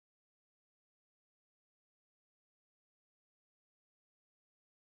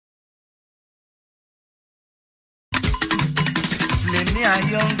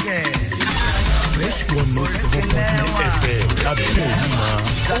Dayonge. Fresh 107.9 FM lábẹ́ Olúmọ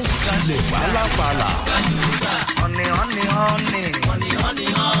ó kílẹ̀ fàlàfàlà. Honey, honey, honey. Honey, honey,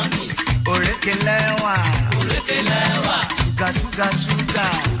 honey. Orekelewa. Orekelewa. Sugar, sugar,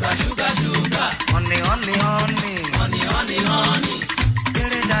 sugar. Sugar, sugar, sugar. Honey, honey, honey. Honey, honey, honey.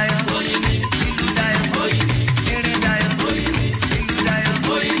 Ere dayo. Oyini. Ilu dayo. Oyini. Ere dayo. Oyini. Ilu dayo.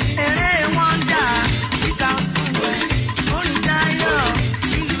 Oyini. Ere wonder. Without way. Ori dayo.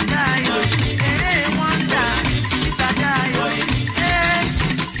 Ilu dayo. Ere wonder. Without dayo. Yes.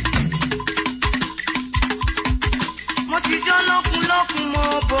 Mo ti jọ lókun lókun mo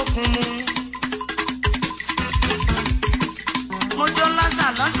bókun mu. Mo jọ lásà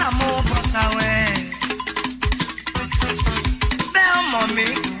lásà mo bọ̀ sáwẹ́. Bẹ́ẹ̀ ò mọ̀ mí,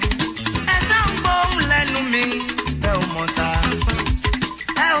 ẹ náà ń gbóhùn lẹ́nu mi. Bẹ́ẹ̀ ò mọ̀ sá,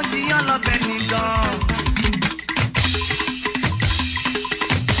 ẹ ò jiyàn lọ́bẹ̀ ní gan.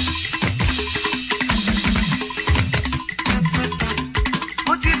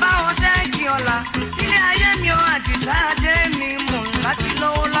 Mo ti bá wọn ṣẹ́ẹ̀kì ọ̀la, ilé ayé mi ò àdìsá adé mi mú láti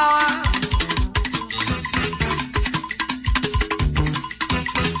lówó lọ́wọ́.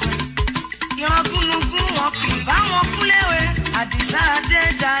 Ìrọ̀gúnnugún wọn kì í bá wọn kúléwé, àdìsá adé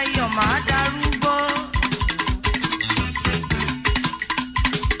dayọ̀ máa darúgbó.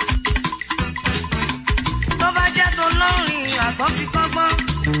 Tó bá jẹ́ tó lọ́rìn àgọ́ fi kọ́gbọ́n,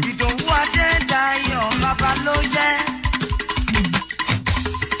 Ìdòwú adé dayọ̀ bàbá ló jẹ́.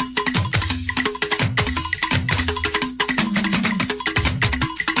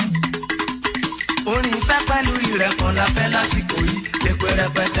 Orin fẹ́ pẹ̀lú ìrẹ́pọ̀ la fẹ́ lásìkò yìí. Èpè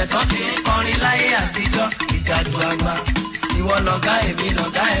rẹpẹtẹ tó ti ń kọrin láyé àtijọ́. Ìjàdù àgbà. Ìwọ lọ̀gá èmi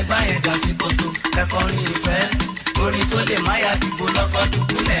lọ̀gá ẹgbà yẹn dà sí kòtò. Ẹ̀kọrin ìfẹ́. Orin tó lè máyà dìbò lọ́kọ̀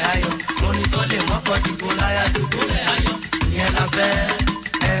dùbúlẹ̀ ayọ̀. Orin tó lè mọ́kọ̀ dìbò láyà dùbúlẹ̀ ayọ̀. Ìyẹn la fẹ́.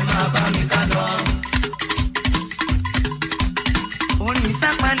 Ẹ máa bá mi ká lọ. Orin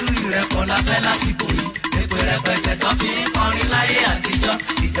fẹ́ pẹ̀lú ìrẹ́pọ̀ la fẹ́ lásìkò yìí. Èpè rẹpẹtẹ tó ti ń kọrin láyé àtijọ́.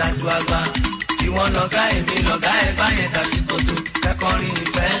 Ìjàdù àgbà. Ìwọ lọ̀gá èmi lọ̀gá ẹgbà yẹn dà sí kòtò. Ẹ̀kọrin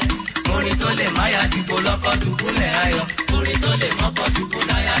ìfẹ́. Orin tó lè máyà dìbò lọ́kọ̀ dùbúlẹ̀ ayọ̀. Orin tó lè mọ́kọ̀ dìbò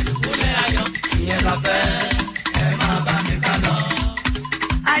láyà dùbúlẹ̀ ayọ̀. Ìyẹn la fẹ́. Ẹ máa bá mi ká lọ.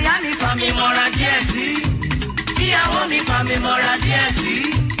 Aya mi fa mi mọ́ra díẹ̀ sí. Ìyàwó mi fa mi mọ́ra díẹ̀ sí.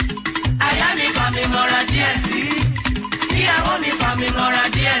 Aya mi fa mi mọ́ra díẹ̀ sí. Ìyàwó mi fa mi mọ́ra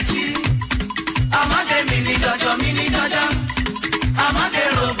díẹ̀ sí. Ọmọdé mi ní jọjọ mi ní jọjọ. Ọmọdé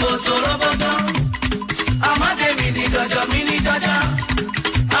roboto roboto. Ọmọdé mi ní jọjọ mi ní jọjọ.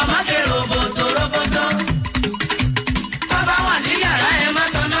 Ọmọdé roboto roboto. Bàbá wà ní yàrá ẹ má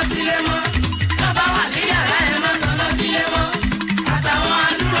tanná sílé mọ́. Bàbá wà ní yàrá ẹ má tanná sílé mọ́. Àtàwọn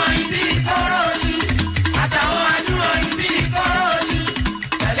àdúrò ibi ìkóró oṣù. Àtàwọn àdúrò ibi ìkóró oṣù.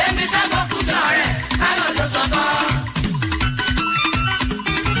 Tẹ̀lé mi sábọ̀ kújọ rẹ̀ ká lọ́jọ́ sọ́kọ́.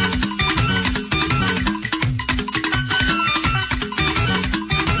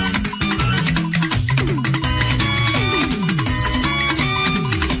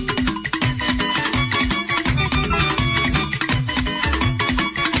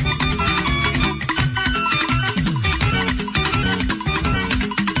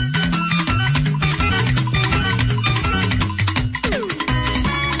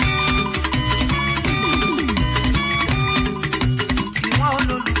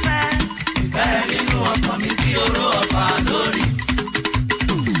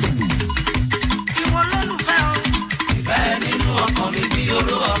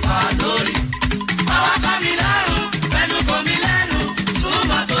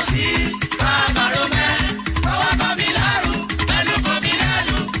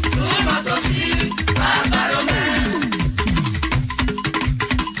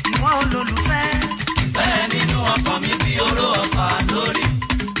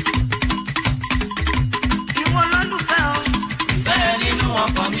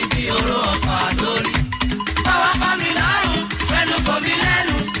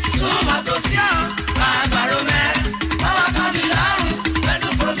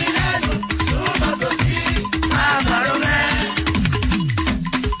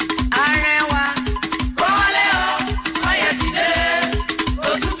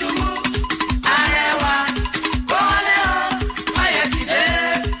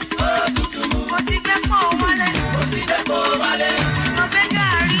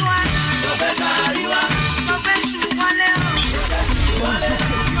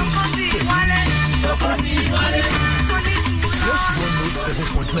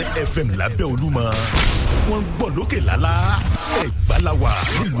 FM lábẹ́ Olúmọ wọ́n gbọ́ lókè lálá Ẹ̀gbá la wà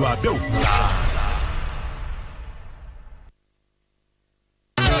nílùú Abẹ́òkúta.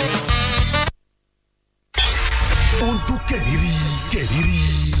 kẹ̀rìírí kẹ̀rìírí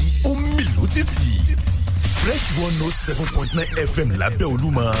ó mìlú títì Fresh 107.9 FM lábẹ́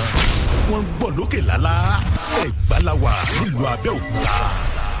Olúmọ wọ́n gbọ́ lókè lálá Ẹ̀gbá la wà nílùú Abẹ́òkúta.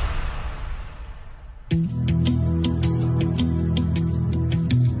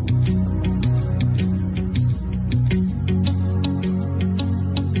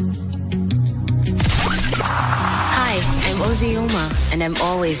 Ozzy Uma, and I'm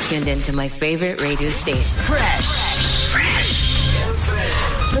always tuned into my favorite radio station. Fresh.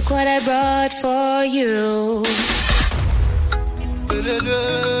 Look what I brought for you.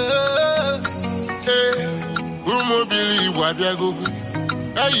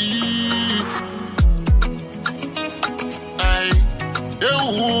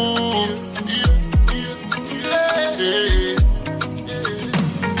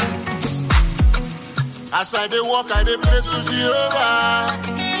 As I dey walk, I dey pray to Jehovah.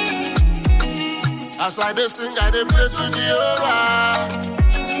 As I dey sing, I dey pray to Jehovah.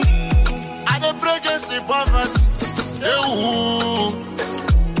 I dey pray against the poverty,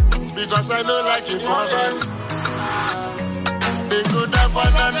 because I don't like the poverty. They go down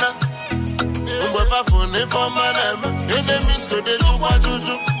banana, umbefa phone for manema. Enemies go dey do what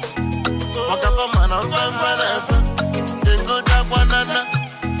juju. Waka for man on fan. They go down banana.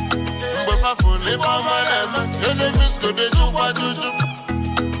 Fully for my name, enemies go dey do what you do.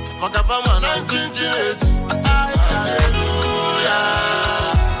 Maka for my 1998. Hallelujah,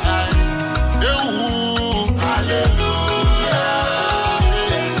 hallelujah, hallelujah.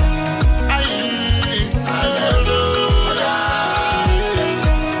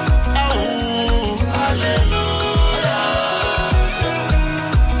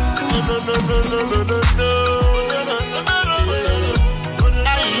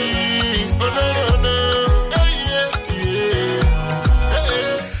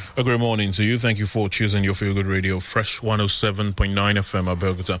 A great morning to you. Thank you for choosing your Feel Good Radio, Fresh 107.9 FM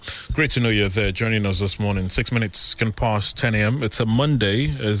Abeokuta. Great to know you're there joining us this morning. 6 minutes can pass 10 a.m. It's a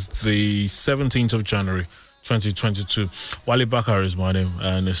Monday. It's the 17th of January, 2022. Wale Bakar is my name,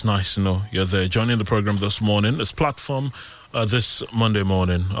 and it's nice to know you're there joining the program this morning. This platform this Monday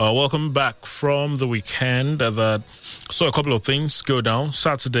morning. Welcome back from the weekend that saw a couple of things go down.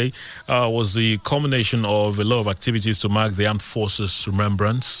 Saturday was the culmination of a lot of activities to mark the Armed Forces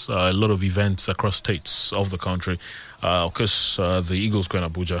Remembrance. A lot of events across states of the country. Of course, the Eagles Square in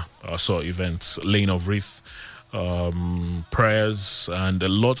Abuja saw events, laying of wreath, prayers, and a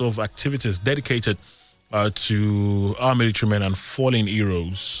lot of activities dedicated to our military men and fallen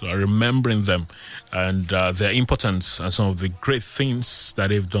heroes, remembering them and their importance and some of the great things that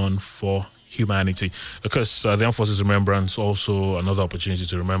they've done for humanity. Because the Armed Forces Remembrance also another opportunity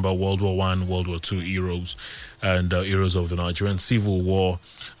to remember World War I, World War II heroes and heroes of the Nigerian Civil War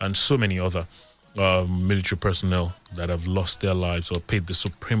and so many other military personnel that have lost their lives or paid the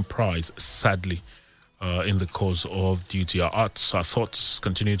supreme price, sadly, in the cause of duty. Our hearts, our thoughts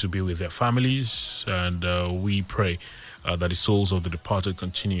continue to be with their families, and we pray that the souls of the departed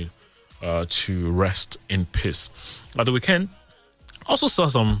continue to rest in peace. At the weekend, also saw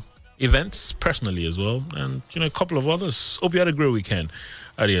some events personally as well, and a couple of others. Hope you had a great weekend.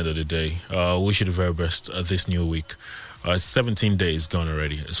 At the end of the day, wish you the very best this new week. 17 days gone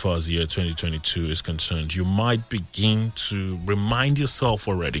already as far as the year 2022 is concerned. You might begin to remind yourself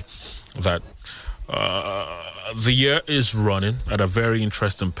already that the year is running at a very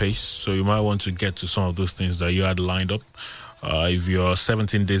interesting pace, so you might want to get to some of those things that you had lined up. If you're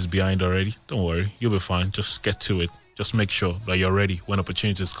 17 days behind already, don't worry, you'll be fine. Just get to it. Just make sure that you're ready. When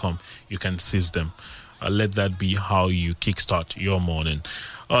opportunities come, you can seize them. Let that be how you kickstart your morning.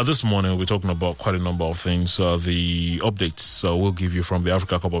 This morning, we're talking about quite a number of things. The updates we'll give you from the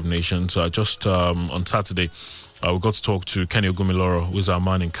Africa Cup of Nations. Just on Saturday, we got to talk to Kenny Ogumiloro, who's our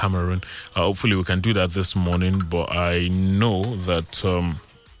man in Cameroon. Hopefully we can do that this morning, but I know that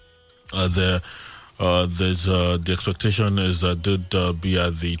the expectation is that they'd be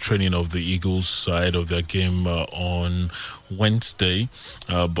at the training of the Eagles ahead of their game on Wednesday,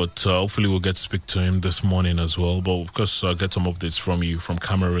 but hopefully we'll get to speak to him this morning as well. But of course, get some updates from you from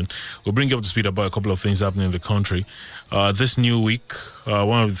Cameroon. We'll bring you up to speed about a couple of things happening in the country. This new week,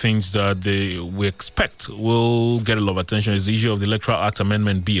 one of the things that we expect will get a lot of attention is the issue of the Electoral Act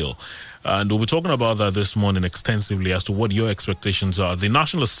Amendment Bill. And we'll be talking about that this morning extensively as to what your expectations are. The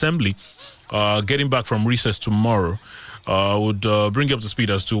National Assembly, getting back from recess tomorrow, I would bring you up to speed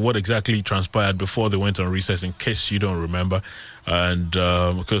as to what exactly transpired before they went on recess, in case you don't remember. And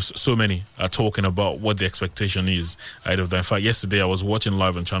because so many are talking about what the expectation is ahead of that. In fact, yesterday I was watching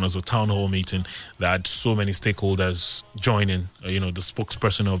live on channels a town hall meeting that had so many stakeholders joining. The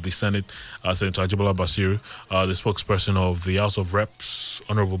spokesperson of the Senate, Senator Ajibola Basiru, the spokesperson of the House of Reps,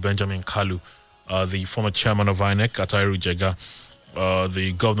 Honorable Benjamin Kalu, the former chairman of INEC, Atairu Jega,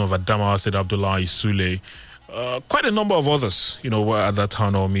 the governor of Adamawa, Said Abdullahi Sule, quite a number of others, were at that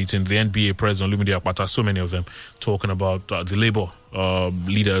town hall meeting. The NBA president, Lumide Akpata, so many of them talking about the Labour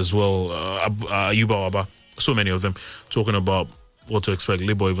leader as well, Ayuba Waba, so many of them talking about what to expect.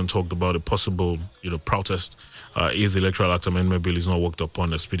 Labour even talked about a possible, protest if the Electoral Act Amendment Bill is not worked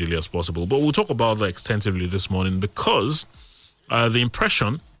upon as speedily as possible. But we'll talk about that extensively this morning because the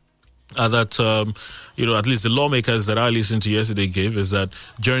impression that, at least the lawmakers that I listened to yesterday gave is that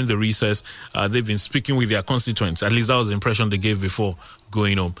during the recess, they've been speaking with their constituents. At least that was the impression they gave before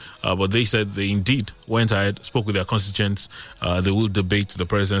going home. But they said they indeed went ahead, spoke with their constituents. They will debate the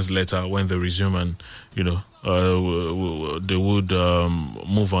president's letter when they resume and, they would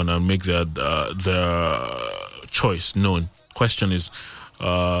move on and make their choice known. Question is,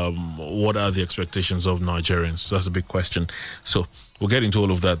 what are the expectations of Nigerians? That's a big question. So we'll get into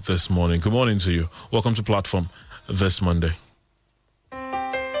all of that this morning. Good morning to you. Welcome to Platform this Monday.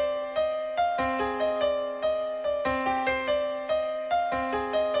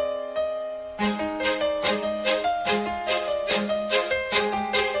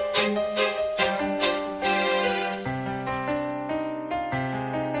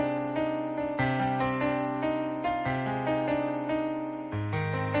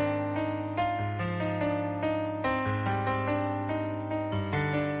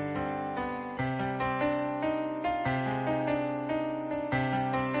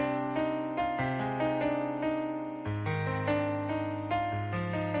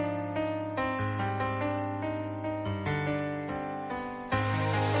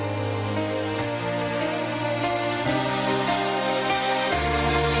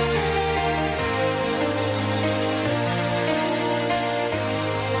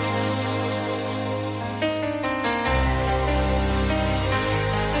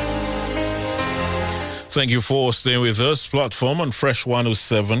 Thank you for staying with us. Platform on Fresh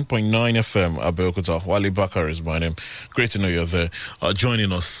 107.9 FM. Abeokuta. Wale Bakar is my name. Great to know you're there.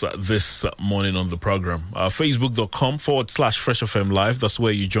 Joining us this morning on the program. Facebook.com/Fresh FM Live. That's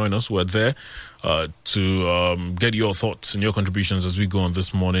where you join us. We're there to get your thoughts and your contributions as we go on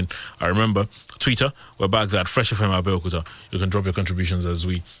this morning. I remember Twitter. We're back there at Fresh FM Abeokuta. You can drop your contributions as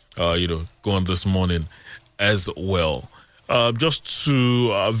we, go on this morning as well. Just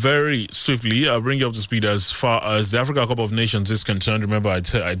to very swiftly bring you up to speed as far as the Africa Cup of Nations is concerned. Remember, I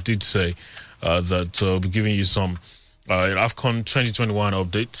did say that we'll be giving you some AFCON 2021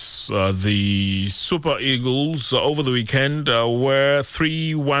 updates. The Super Eagles over the weekend were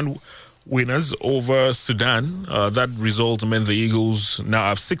 3-1 winners over Sudan. That result meant the Eagles now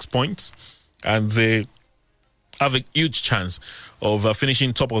have 6 points, and they have a huge chance of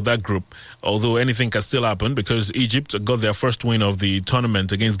finishing top of that group, although anything can still happen because Egypt got their first win of the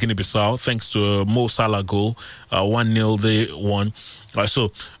tournament against Guinea-Bissau thanks to a Mo Salah goal. 1-0 they won.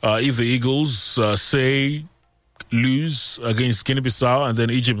 So if the Eagles lose against Guinea-Bissau and then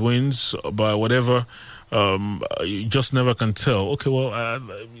Egypt wins by whatever, you just never can tell. Okay, well,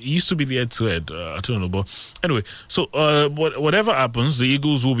 it used to be the head-to-head. I don't know, but anyway. So whatever happens, the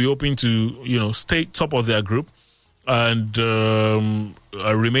Eagles will be hoping to, stay top of their group and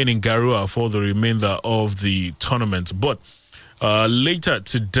remain in Garua for the remainder of the tournament. But later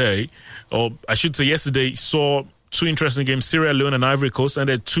today, or I should say yesterday, saw two interesting games. Sierra Leone and Ivory Coast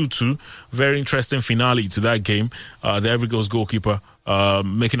ended 2-2. Very interesting finale to that game. The Ivory Coast goalkeeper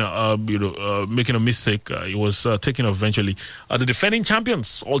making a mistake. It was taken off eventually. The defending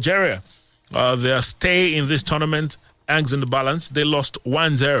champions, Algeria, their stay in this tournament hangs in the balance. They lost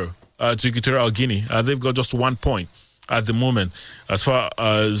 1-0 to Equatorial Guinea. They've got just 1 point at the moment as far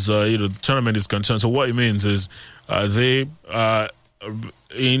as the tournament is concerned. So what it means is they are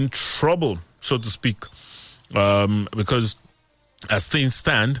in trouble, so to speak, because as things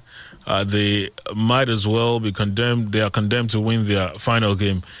stand, they might as well be condemned. They are condemned to win their final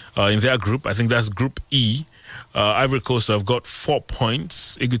game in their group. I think that's Group E. Ivory Coast have got 4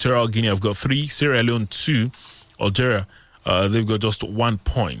 points. Equatorial Guinea have got 3. Sierra Leone 2. Algeria, they've got just 1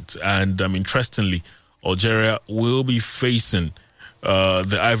 point. And interestingly, Algeria will be facing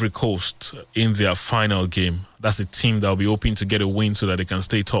the Ivory Coast in their final game. That's a team that will be hoping to get a win so that they can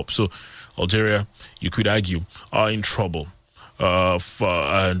stay top. So Algeria, you could argue, are in trouble.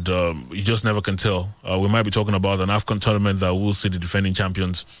 and you just never can tell. We might be talking about an AFCON tournament that will see the defending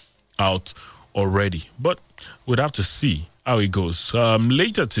champions out already, but we'd have to see how it goes.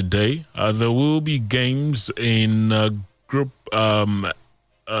 Later today, there will be games in Group A.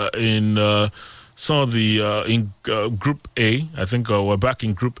 Group A. I think we're back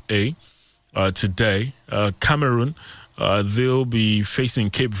in Group A today. Cameroon, they'll be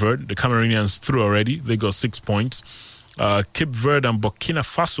facing Cape Verde. The Cameroonians through already. They got 6 points. Cape Verde and Burkina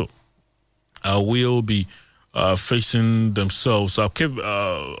Faso will be facing themselves. Burkina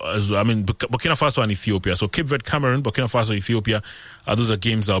Faso and Ethiopia. So Cape Verde, Cameroon, Burkina Faso, Ethiopia. Those are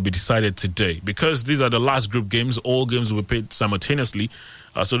games that will be decided today. Because these are the last group games, all games will be played simultaneously.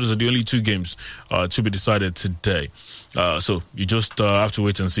 So those are the only 2 games to be decided today. So you just have to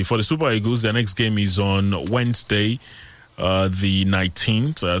wait and see. For the Super Eagles, their next game is on Wednesday, the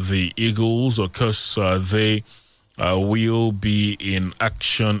 19th. The Eagles, of course, they will be in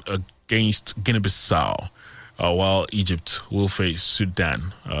action against Guinea-Bissau, while Egypt will face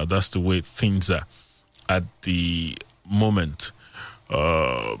Sudan. That's the way things are at the moment.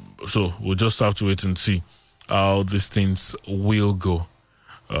 So we'll just have to wait and see how these things will go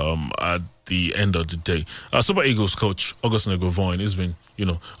at the end of the day. Super Eagles coach Augustin Eguavoen has been,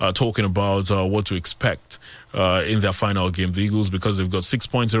 talking about what to expect in their final game. The Eagles, because they've got 6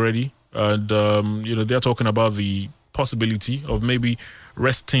 points already, and they're talking about the possibility of maybe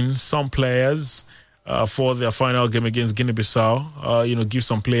resting some players for their final game against Guinea-Bissau. Give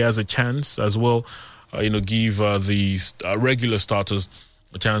some players a chance as well. Give the regular starters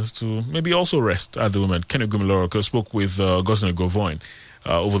a chance to maybe also rest at the moment. Kenny Gumiloro spoke with Augustin Eguavoen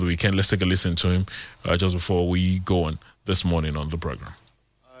over the weekend. Let's take a listen to him just before we go on this morning on the program.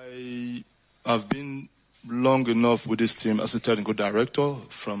 I have been long enough with this team as a technical director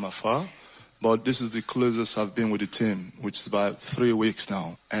from afar, but this is the closest I've been with the team, which is about 3 weeks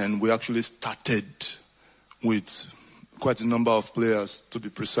now. And we actually started with quite a number of players, to be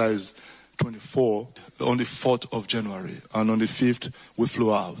precise, 24, on the 4th of January. And on the 5th, we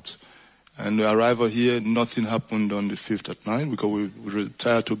flew out. And the arrival here, nothing happened on the 5th at night because we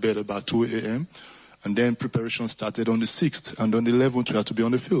retired to bed about 2 a.m. And then preparation started on the 6th. And on the 11th, we had to be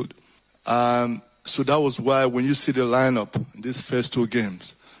on the field. So that was why when you see the lineup, these first 2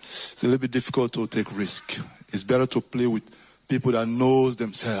 games, it's a little bit difficult to take risk. It's better to play with people that knows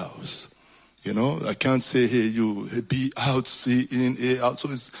themselves. I can't say, hey, you B out, C in, A out. So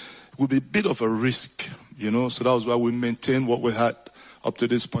it would be a bit of a risk, So that was why we maintained what we had up to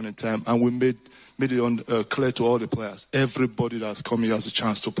this point in time. And we made it clear to all the players. Everybody that's coming has a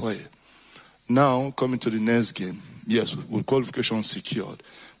chance to play. Now, coming to the next game, yes, with qualification secured,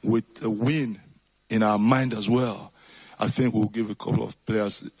 with a win in our mind as well, I think we'll give a couple of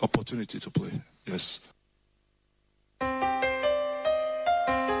players opportunity to play. Yes.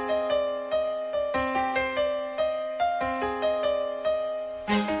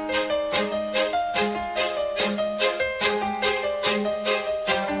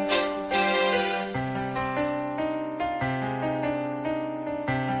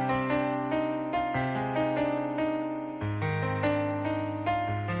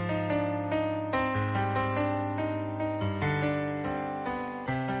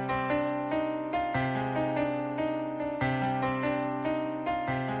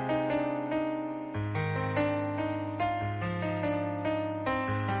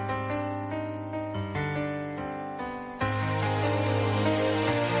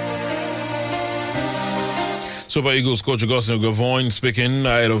 Super Eagles coach Augustin Eguavoen speaking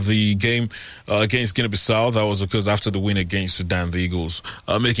ahead of the game against Guinea-Bissau. That was, of course, after the win against Sudan. The Eagles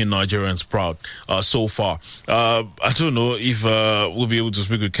making Nigerians proud so far. I don't know if we'll be able to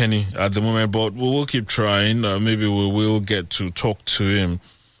speak with Kenny at the moment, but we will keep trying. Maybe we will get to talk to him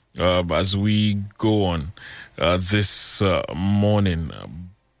as we go on this morning.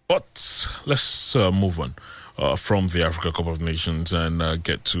 But let's move on from the Africa Cup of Nations and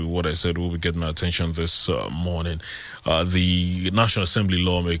get to what I said we'll be getting our attention this morning. The National Assembly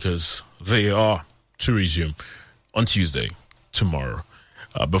lawmakers, they are to resume on Tuesday, tomorrow.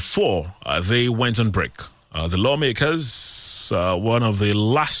 Before they went on break, the lawmakers, one of the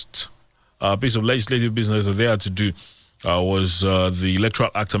last piece of legislative business that they had to do was the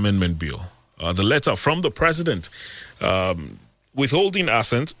Electoral Act Amendment Bill. The letter from the president withholding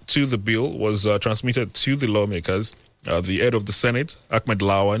assent to the bill was transmitted to the lawmakers. The head of the Senate, Ahmed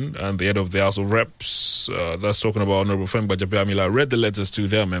Lawan, and the head of the House of Reps, that's talking about Honorable Femi Gbajabiamila, read the letters to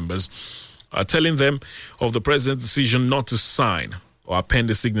their members, telling them of the president's decision not to sign or append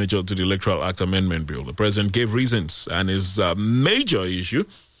a signature to the Electoral Act Amendment Bill. The president gave reasons, and his major issue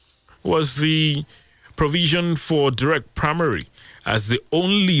was the provision for direct primary as the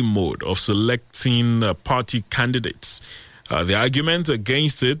only mode of selecting party candidates. The argument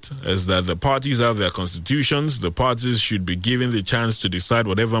against it is that the parties have their constitutions. The parties should be given the chance to decide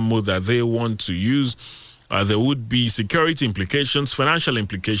whatever mode that they want to use. There would be security implications, financial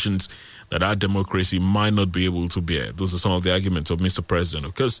implications that our democracy might not be able to bear. Those are some of the arguments of Mr. President.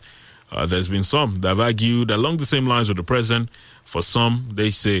 Of course, there's been some that have argued along the same lines with the president. For some, they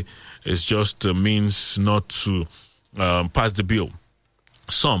say it's just a means not to pass the bill.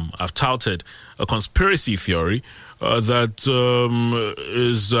 Some have touted a conspiracy theory that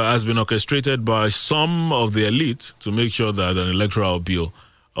has been orchestrated by some of the elite to make sure that an electoral bill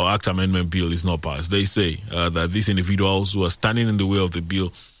or Act Amendment bill is not passed. They say that these individuals who are standing in the way of the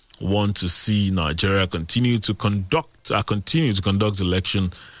bill want to see Nigeria continue to conduct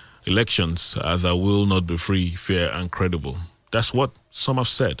elections that will not be free, fair, and credible. That's what some have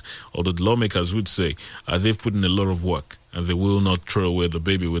said. Although the lawmakers would say they've put in a lot of work and they will not throw away the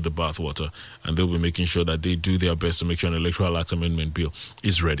baby with the bathwater, and they'll be making sure that they do their best to make sure an Electoral Act Amendment bill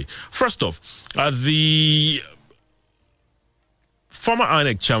is ready. First off, the former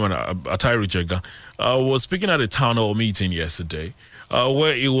INEC chairman, Atairu Jega, was speaking at a town hall meeting yesterday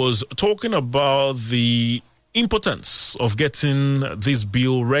where he was talking about the importance of getting this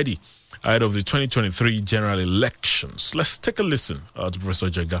bill ready ahead of the 2023 general elections. Let's take a listen to Professor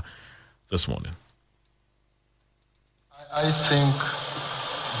Jega this morning. I think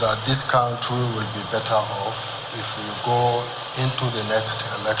that this country will be better off if we go into the next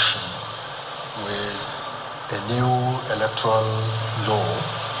election with a new electoral law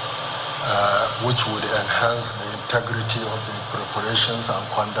which would enhance the integrity of the preparations and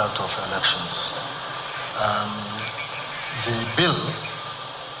conduct of elections. The bill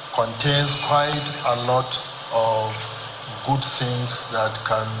contains quite a lot of good things that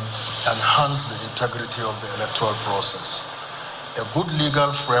can enhance the integrity of the electoral process. A good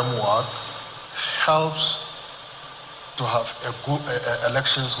legal framework helps to have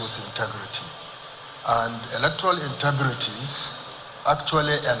elections with integrity. And electoral integrity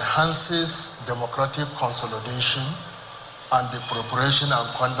actually enhances democratic consolidation and the preparation and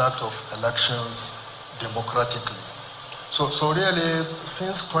conduct of elections democratically. So really,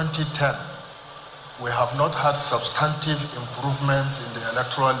 since 2010, we have not had substantive improvements in the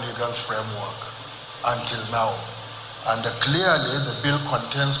electoral legal framework until now. And clearly, the bill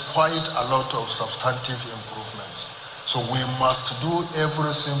contains quite a lot of substantive improvements. So we must do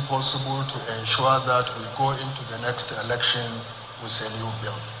everything possible to ensure that we go into the next election with a new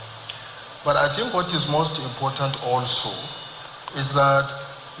bill. But I think what is most important also is that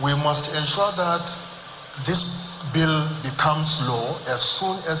we must ensure that this bill becomes law as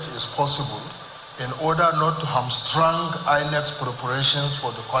soon as is possible in order not to hamstring INEC's preparations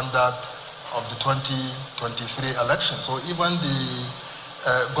for the conduct of the 2023 elections, or even the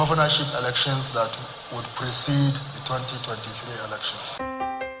governorship elections that would precede the 2023 elections.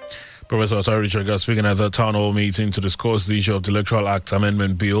 Professor Atairu Jega speaking at the town hall meeting to discuss the issue of the Electoral Act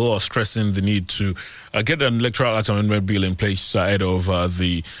Amendment Bill, or stressing the need to get an Electoral Act Amendment Bill in place ahead of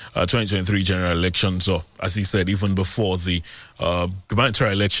the 2023 general elections, or as he said, even before the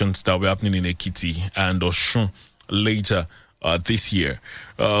gubernatorial elections that will be happening in Ekiti and Osun later this year.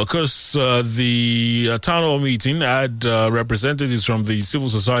 Because the town hall meeting had representatives from the civil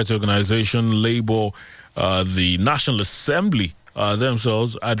society organization, Labour, the National Assembly,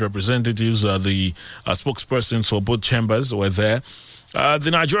 themselves had representatives, the spokespersons for both chambers were there. The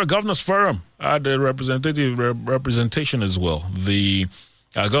Nigeria Governors Forum had a representation as well. The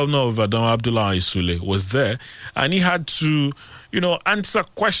governor of Adama, Abdullahi Sule, was there, and he had to, answer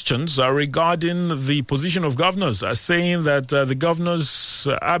questions regarding the position of governors, saying that the governors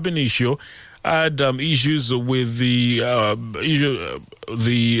Ab Initio had issues with the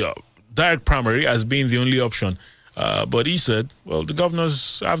direct primary as being the only option. But he said, well, the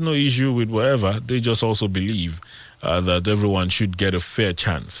governors have no issue with whatever. They just also believe that everyone should get a fair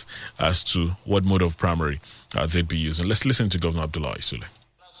chance as to what mode of primary they'd be using. Let's listen to Governor Abdullahi Sule.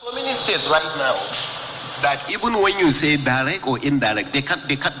 So many states right now that even when you say direct or indirect, they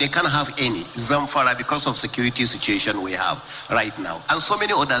can't have any. Zamfara, because of security situation we have right now. And so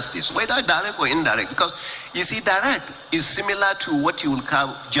many other states, whether direct or indirect. Because, you see, direct is similar to what you will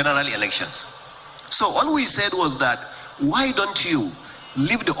call general elections. So all we said was that, why don't you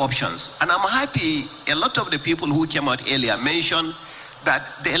leave the options? And I'm happy a lot of the people who came out earlier mentioned that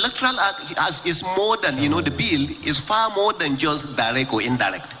the Electoral Act is more than, the bill is far more than just direct or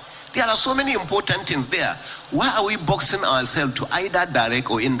indirect. There are so many important things there. Why are we boxing ourselves to either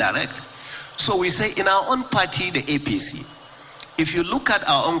direct or indirect? So we say in our own party, the APC, if you look at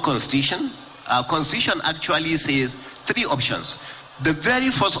our own constitution, our constitution actually says 3 options. The very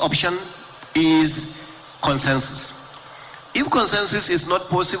first option is consensus. If consensus is not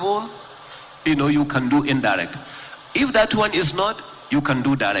possible, you can do indirect. If that one is not, you can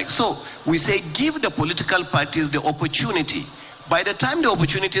do direct. So we say give the political parties the opportunity. By the time the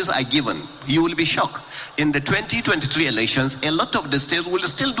opportunities are given, you will be shocked. In the 2023 elections, a lot of the states will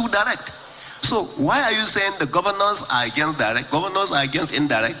still do direct. So why are you saying the governors are against direct, governors are against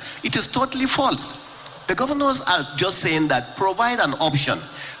indirect? It is totally false. The governors are just saying that provide an option.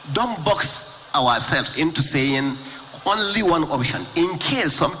 Don't box ourselves into saying only one option. In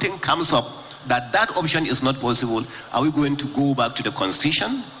case something comes up that option is not possible, are we going to go back to the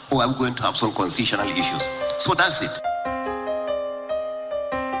constitution, or are we going to have some constitutional issues? So that's it.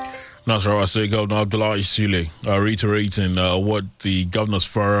 Nasarawa State Governor Abdullahi Sule reiterating what the Governors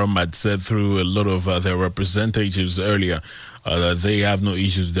Forum had said through a lot of their representatives earlier, that they have no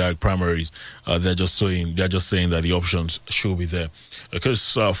issues with direct primaries. They're just saying that the options should be there.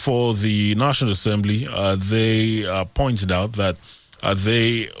 Because for the National Assembly, they pointed out that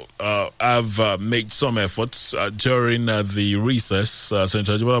they have made some efforts during the recess.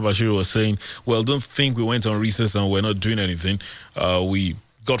 Senator Ajibola Bashir was saying, well, don't think we went on recess and we're not doing anything. We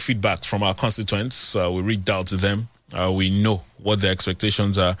got feedback from our constituents. We reached out to them. We know what their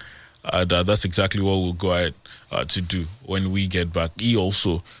expectations are. That's exactly what we'll go ahead to do when we get back. He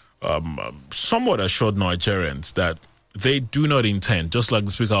also somewhat assured Nigerians that they do not intend, just like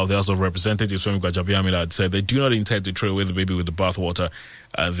the Speaker of the House of Representatives, Femi Gbajabiamila, had said, they do not intend to throw away the baby with the bathwater.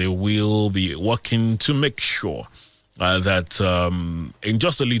 They will be working to make sure that in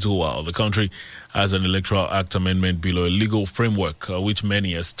just a little while, the country has an Electoral Act Amendment Bill, or a legal framework, which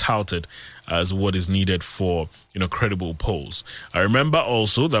many has touted as what is needed for credible polls. I remember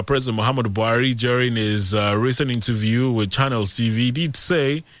also that President Muhammadu Buhari, during his recent interview with Channels TV, did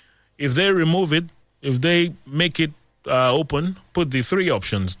say if they remove it, if they make it open, put the 3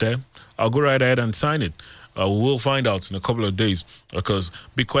 options there, I'll go right ahead and sign it. We'll find out in a couple of days, because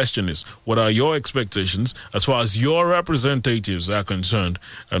big question is, what are your expectations as far as your representatives are concerned,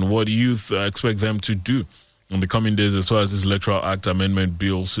 and what do you expect them to do in the coming days as far as this Electoral Act Amendment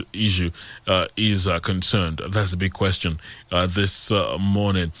Bill's issue is concerned? That's a big question this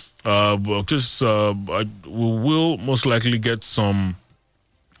morning. We will most likely get some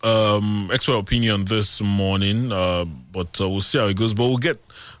expert opinion this morning, but we'll see how it goes. But we'll get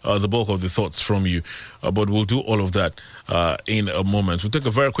the bulk of the thoughts from you. But we'll do all of that in a moment. We'll take a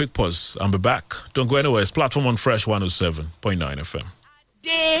very quick pause and be back. Don't go anywhere. It's Platform on Fresh 107.9 FM.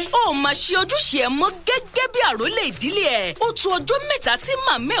 ó máa ṣe ojúṣe ẹ mọ́ gẹ́gẹ́ bí àrólé ìdílé ẹ̀. Ó tó ọjọ́ mẹ́ta tí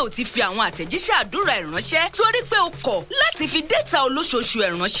màmá ò ti fi àwọn àtẹ̀jíṣẹ́ àdúrà ẹ̀ ránṣẹ́ torí pé ó kọ̀ láti fi dẹ́ta olóṣooṣù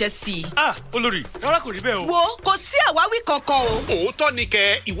ẹ̀ ránṣẹ́ sí i. Olórí, rárá kò rí bẹ́ẹ̀ o. Wo kò sí àwáwí kankan o. Òótọ́ ni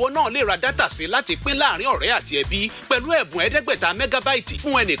kẹ́, ìwọ náà lè ra dátà sí láti pín láàrin ọ̀rẹ́ àti ẹbí pẹ̀lú ẹ̀bùn 500 mẹ́gábáìtì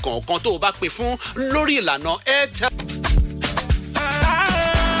fún ẹnìkọ̀ọ̀kan tó o bá pè fún lórí ìlànà Airtel.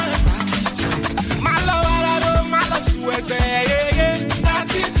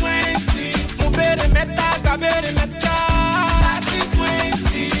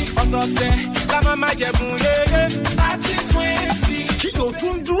 Kí ló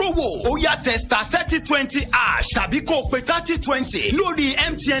tún dúró wò? Ó yá testa 3020 ash tàbí kó o pe 3020 lórí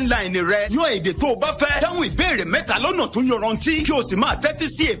MTN line rẹ. Yan èdè tó o bá fẹ́. Dáhùn ìbéèrè 3 lọ́nà tó yọrantí. Kí o sì máa tẹ́tí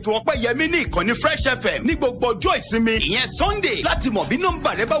sí ètò Ọpẹ́yẹmí ní ìkànnì Fresh FM ní gbogbo ọjọ́ ìsinmi. Ìyẹn Sunday, láti mọ̀ bí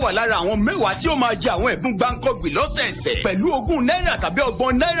nọ́mbà rẹ bá wà lára àwọn 10 tí ó máa jẹ àwọn ẹ̀bùn gbáǹkọ́gbì lọ́sẹ̀ẹsẹ̀. Pẹ̀lú ₹20 tàbí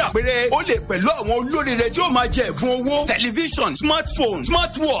 £30 péré. Ó lè pẹ̀lú àwọn olóríire tí ó máa jẹ ẹ̀bùn owó. Tẹlifíṣọ̀n, smartphone,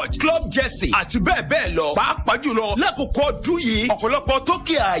 smartwatch, club jersey àti bẹ́ẹ̀ bẹ́ẹ̀ lọ. Pàápàá jùlọ lákòókò ọdún yìí, ọ̀pọ̀lọpọ̀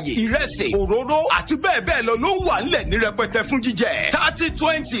tókè ààyè, ìrẹsì, òróró àti bẹ́ẹ̀ bẹ́ẹ̀ lọ ló wà nílẹ̀ ní rẹpẹtẹ fún jíjẹ.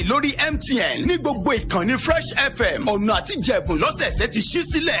 3020 lórí MTN ní gbogbo ìkànnì Fresh FM. Ọ̀nà àti jẹ̀bùn lọ́sẹ̀ẹsẹ̀ ti ṣí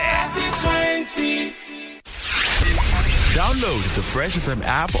sílẹ̀. 3020. Download the Fresh FM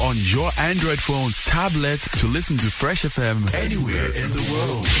app on your Android phone, tablet to listen to Fresh FM anywhere in the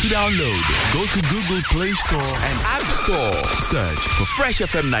world. To download, go to Google Play Store and App Store. Search for Fresh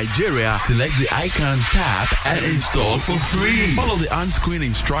FM Nigeria, select the icon, tap, and install for free. Follow the on-screen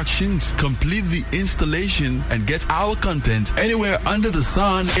instructions, complete the installation, and get our content anywhere under the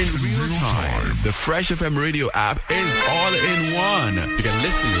sun in real time. The Fresh FM radio app is all in one. You can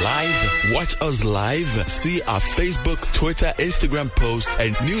listen live, watch us live, see our Facebook, Twitter, Instagram posts,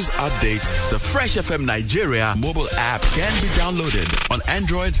 and news updates. The Fresh FM Nigeria mobile app can be downloaded on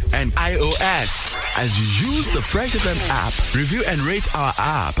Android and iOS. As you use the Fresh FM app, review and rate our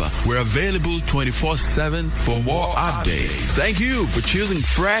app. We're available 24/7 for more updates. Thank you for choosing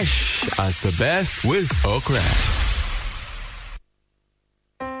Fresh as the best with Oakrest.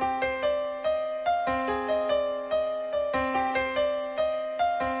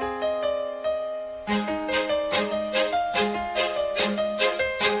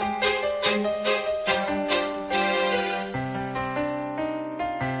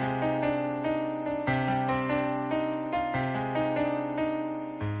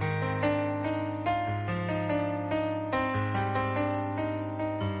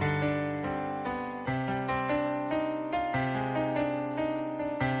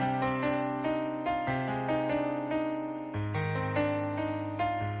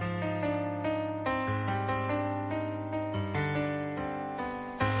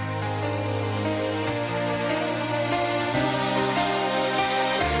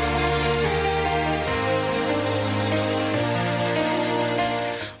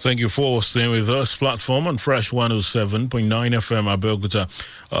 Thank you for staying with us. Platform on Fresh 107.9 FM Abeokuta.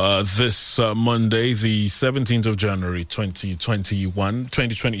 This Monday, the 17th of January,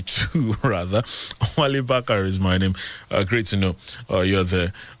 2022 rather. Wale Bakar is my name. Great to know you're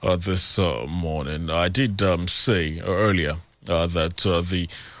there this morning. I did say earlier that the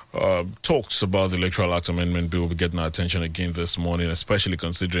talks about the Electoral Act Amendment Bill will be getting our attention again this morning, especially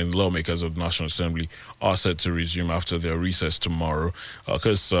considering lawmakers of the National Assembly are set to resume after their recess tomorrow,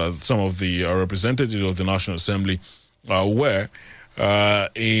 because some of the representatives of the National Assembly were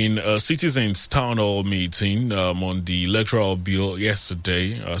in a citizens' town hall meeting on the electoral bill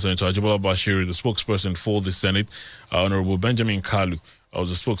yesterday. Senator Ajibola Bashir, the spokesperson for the Senate, Honorable Benjamin Kalu was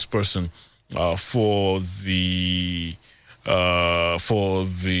the spokesperson for the House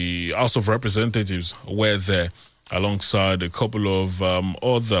of Representatives, were there alongside a couple of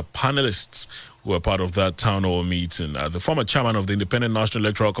other panelists who were part of that town hall meeting. The former chairman of the Independent National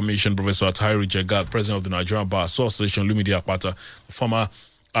Electoral Commission, Professor Atairu Jegad, president of the Nigerian Bar Association, Lumidi Akpata, the former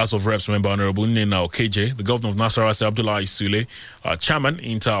House of Reps member, Honorable Nnenna Okeje, the governor of Nasarawa, Abdullahi Sule, chairman,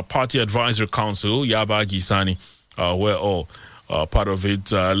 Inter-Party Advisory Council, Yaba Gisani, were all part of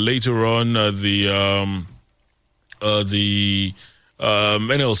it. Later on, the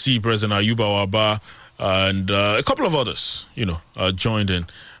NLC president Ayuba Waba and a couple of others, joined in,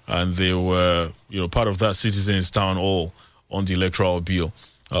 and they were, part of that citizens' town hall on the electoral bill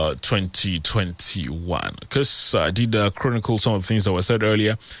 2021. Because I did chronicle some of the things that were said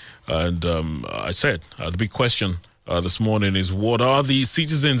earlier, and I said the big question this morning is, what are the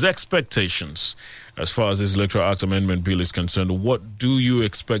citizens' expectations as far as this Electoral Act Amendment Bill is concerned? What do you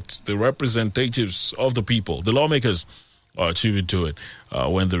expect the representatives of the people, the lawmakers, to be doing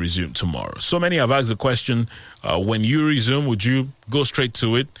when they resume tomorrow? So many have asked the question, when you resume, would you go straight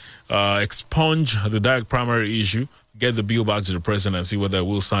to it, expunge the direct primary issue, get the bill back to the president and see whether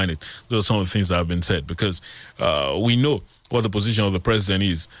we'll sign it? Those are some of the things that have been said, because we know what the position of the president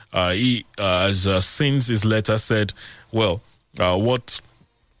is. He has since his letter said, well, what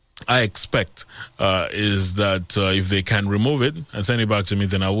I expect is that if they can remove it and send it back to me,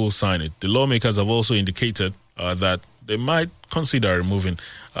 then I will sign it. The lawmakers have also indicated that they might consider removing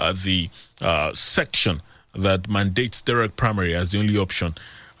the section that mandates direct primary as the only option,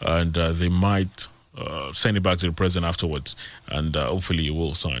 and they might send it back to the president afterwards, and hopefully he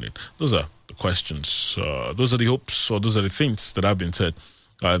will sign it. Those are the questions. Those are the hopes, or those are the things that have been said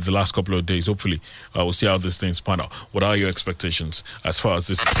the last couple of days. Hopefully, we'll see how these things pan out. What are your expectations as far as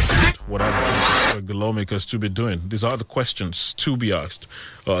this? What are the things you expect the lawmakers to be doing? These are the questions to be asked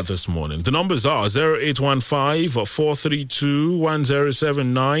this morning. The numbers are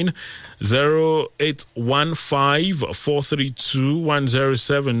 0815-432-1079,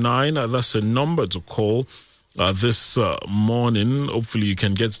 0815-432-1079. That's a number to call this morning. Hopefully you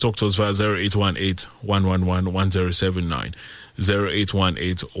can get to talk to us via 0818-111-1079,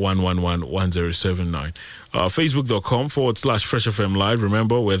 0818-111-1079. Facebook.com/Fresh FM Live.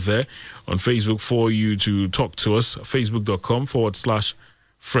 Remember, we're there on Facebook for you to talk to us.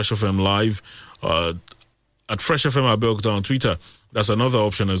 Facebook.com/Fresh FM Live. At Fresh FM Abeokuta on Twitter. That's another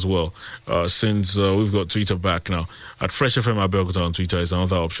option as well, since we've got Twitter back now. At Fresh FM Abeokuta on Twitter is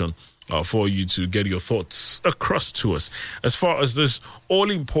another option for you to get your thoughts across to us as far as this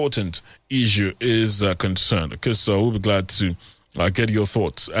all-important issue is concerned, because we'll be glad to get your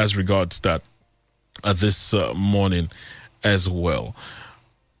thoughts as regards that this morning as well.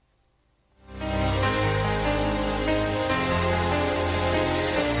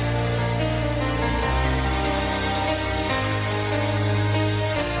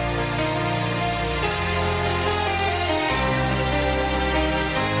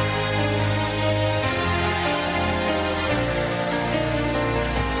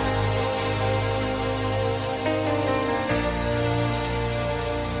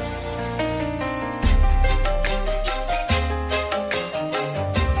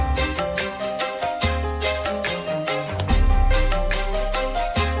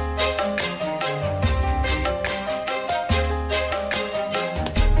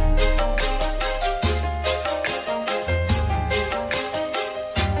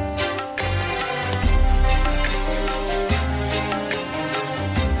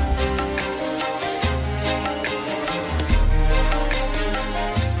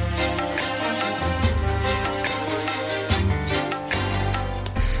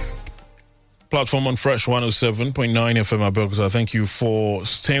 Platform on Fresh 107.9 FM Abeokuta. Thank you for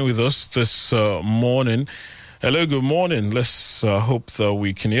staying with us this morning. Hello, good morning. Let's hope that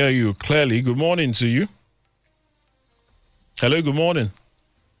we can hear you clearly. Good morning to you. Hello, good morning.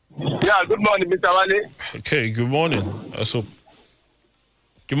 Yeah, good morning, Mr. Wale. Okay, good morning. Let's hope.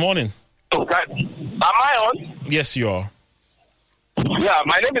 Good morning. Okay. Am I on? Yes, you are. Yeah,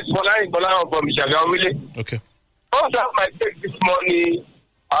 my name is Bolan from Shagawili. Okay. Also, my take this morning,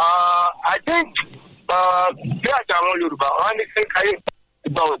 I think,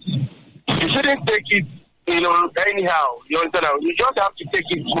 you shouldn't take it, anyhow. You understand? You just have to take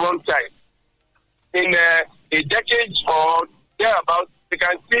it one time. In a decade or thereabouts, they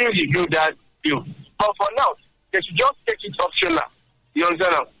can still review that bill. But for now, they should just take it optional. You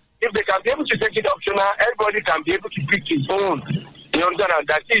understand? If they can be able to take it optional, everybody can be able to pick his own. You understand?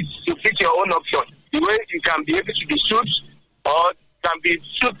 That is to pick your own option. The way you can be able to be sued or can be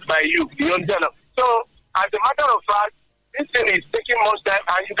sued by you. You understand? So, as a matter of fact, this thing is taking much time,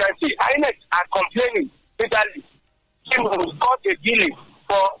 and you can see INEC are complaining bitterly. They will got a delay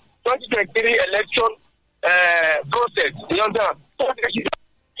for 2023 election process. You understand? So, they should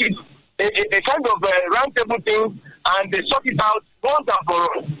keep a kind of round table thing, and they sort it out once and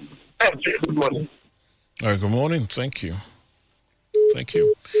for all. Good morning. All right, good morning. Thank you. Thank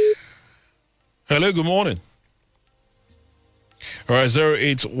you. Hello, good morning. All right,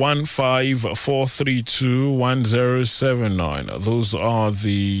 0815-432-1079. Those are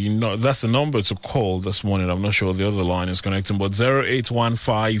that's the number to call this morning. I'm not sure the other line is connecting, but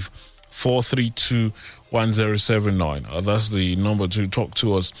 0815-432-1079. That's the number to talk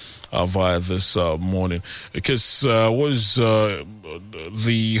to us via this morning. Because the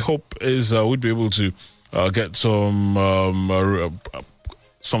hope is we'd be able to get some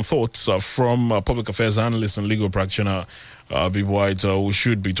thoughts from public affairs analyst and legal practitioner Bib White, who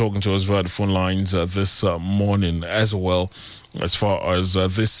should be talking to us via the phone lines this morning as well, as far as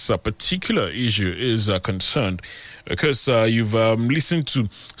this particular issue is concerned. Because you've listened to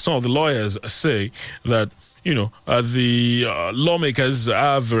some of the lawyers say that, the lawmakers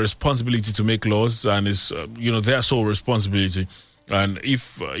have a responsibility to make laws, and it's, their sole responsibility. And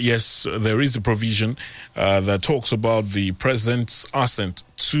if, yes, there is the provision that talks about the president's assent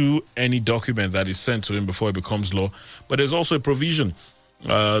to any document that is sent to him before it becomes law. But there's also a provision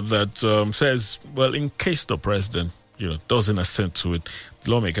that says, well, in case the president, doesn't assent to it,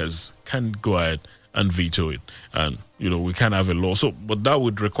 lawmakers can go ahead and veto it. And, we can have a law. So, but that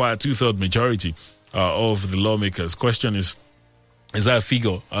would require 2/3 majority of the lawmakers. Question is that a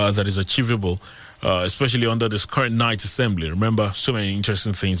figure that is achievable? Especially under this current night assembly. Remember, so many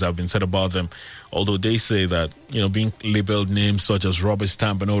interesting things have been said about them. Although they say that, being labeled names such as rubber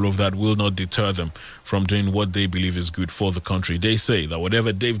stamp and all of that will not deter them from doing what they believe is good for the country. They say that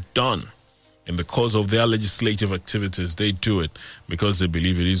whatever they've done in the course of their legislative activities, they do it because they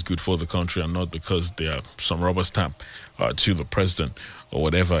believe it is good for the country and not because they are some rubber stamp to the president or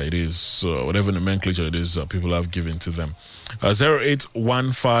whatever it is, whatever nomenclature it is people have given to them.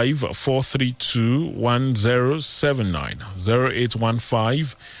 0815-432-1079.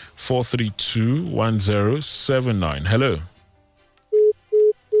 0815-432-1079. Hello.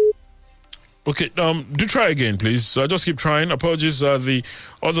 Okay, do try again, please. Just keep trying. Apologies. The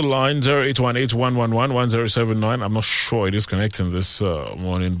other line, 0818-111-1079. I'm not sure it is connecting this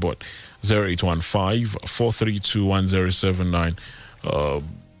morning, but 0815-432-1079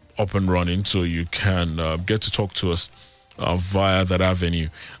 up and running, so you can get to talk to us via that avenue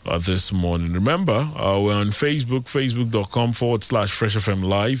this morning. Remember, we're on Facebook, facebook.com/Fresh FM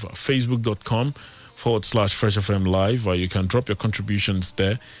Live, facebook.com/Fresh FM Live. You can drop your contributions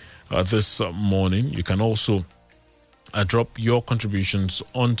there this morning. You can also drop your contributions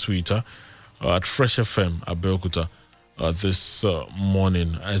on Twitter at Fresh FM Abeokuta this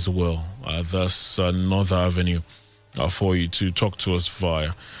morning as well. That's another avenue for you to talk to us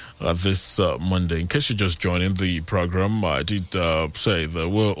via this Monday. In case you're just joining the program, I did say that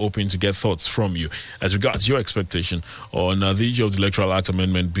we're hoping to get thoughts from you as regards your expectation on the issue of the Electoral Act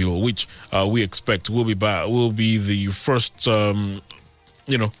Amendment Bill, which we expect will be the first of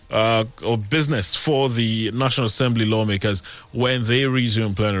business for the National Assembly lawmakers when they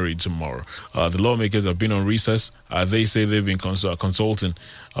resume plenary tomorrow. The lawmakers have been on recess. They say they've been consulting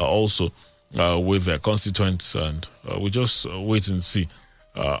also with their constituents, and we just wait and see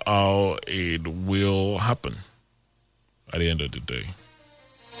how it will happen at the end of the day.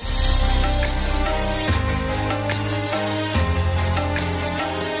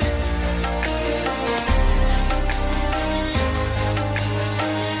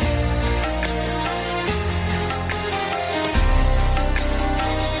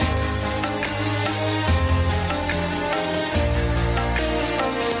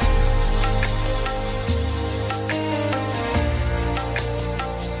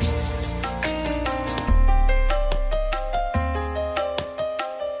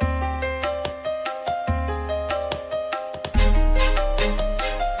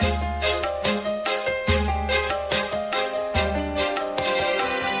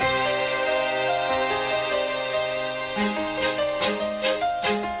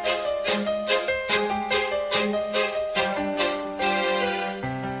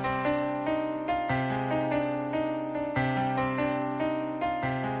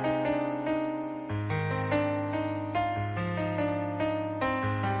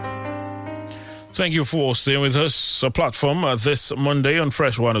 Thank you for staying with us. A platform this Monday on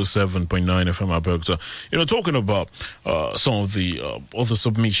Fresh 107.9 FM Abeokuta. Talking about some of the other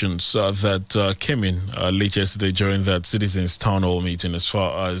submissions that came in late yesterday during that citizens' town hall meeting as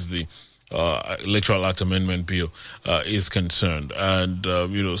far as the Electoral Act Amendment Bill is concerned. And,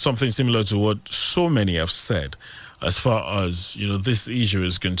 something similar to what so many have said as far as, this issue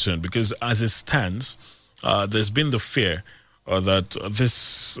is concerned. Because as it stands, there's been the fear that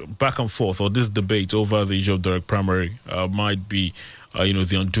this back and forth or this debate over the issue of direct primary might be,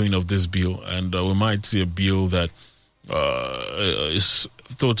 the undoing of this bill, and we might see a bill that is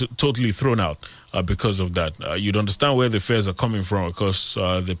totally thrown out because of that. You'd understand where the fears are coming from, because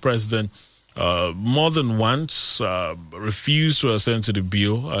the president more than once refused to assent to the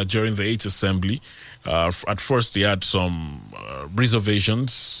bill during the 8th Assembly. At first, he had some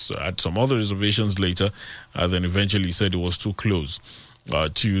reservations, had some other reservations later, then eventually said it was too close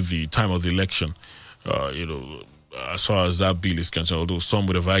to the time of the election. As far as that bill is concerned, although some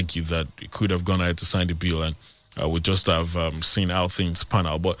would have argued that it could have gone ahead to sign the bill and we just have seen how things pan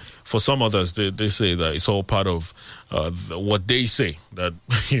out. But for some others, they say that it's all part of what they say, that,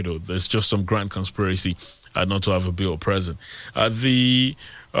 there's just some grand conspiracy not to have a bill present. The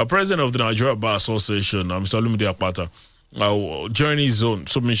president of the Nigeria Bar Association, Mr. Olumide Apata, during his own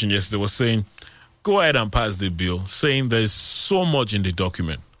submission yesterday, was saying, go ahead and pass the bill, saying there's so much in the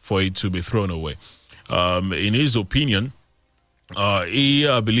document for it to be thrown away. In his opinion, he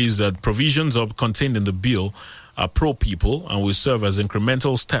believes that provisions contained in the bill are pro-people and will serve as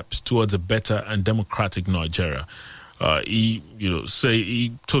incremental steps towards a better and democratic Nigeria. He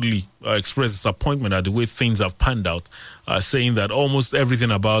totally expressed disappointment at the way things have panned out, saying that almost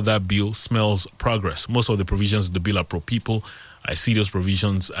everything about that bill smells progress. Most of the provisions in the bill are pro-people. I see those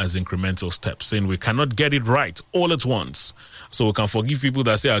provisions as incremental steps, saying we cannot get it right all at once. So we can forgive people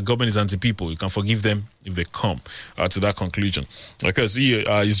that say our government is anti-people. We can forgive them if they come to that conclusion. Because he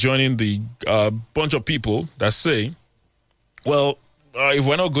is joining the bunch of people that say, well, if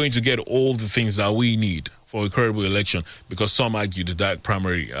we're not going to get all the things that we need for a credible election, because some argue the direct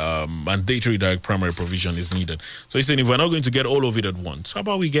primary, mandatory direct primary provision is needed. So he's saying if we're not going to get all of it at once, how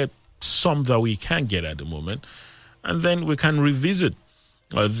about we get some that we can get at the moment, and then we can revisit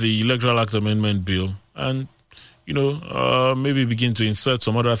the Electoral Act Amendment Bill and, maybe begin to insert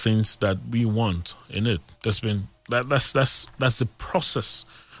some other things that we want in it. That's the process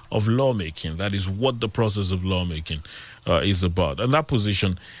of lawmaking. That is what the process of lawmaking is about. And that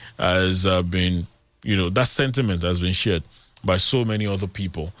position has been, that sentiment has been shared by so many other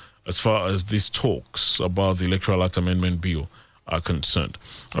people as far as these talks about the Electoral Act Amendment Bill are concerned.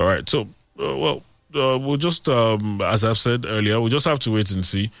 All right. So, we'll just, as I've said earlier, we'll just have to wait and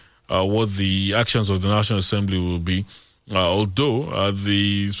see what the actions of the National Assembly will be. Although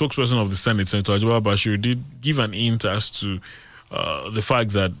the spokesperson of the Senate, Senator Ajibola Bashir, did give an hint as to the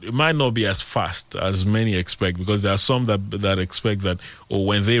fact that it might not be as fast as many expect, because there are some that expect that,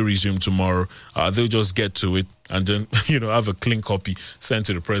 when they resume tomorrow, they'll just get to it and then, have a clean copy sent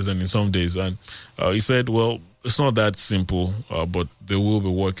to the president in some days. And he said, well, it's not that simple, but they will be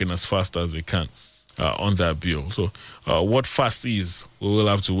working as fast as they can on that bill. So what fast is, we will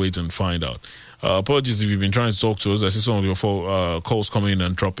have to wait and find out. Apologies if you've been trying to talk to us. I see some of your calls coming in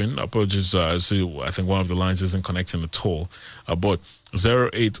and dropping. Apologies, I think one of the lines isn't connecting at all. But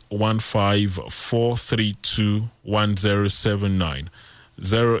 0815-432-1079.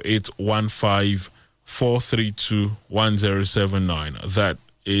 0815-432-1079. That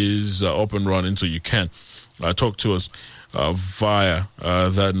is up and running, so you can talk to us via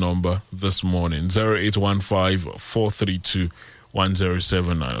that number this morning.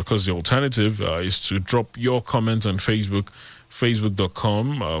 0815-432-1079. Of course, the alternative is to drop your comment on Facebook,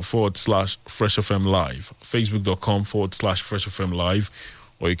 facebook.com/Fresh FM Live, facebook.com/Fresh FM Live,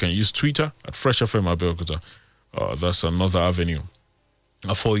 or you can use Twitter at Fresh FM Abeokuta. That's another avenue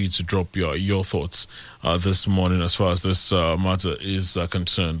for you to drop your thoughts this morning as far as this matter is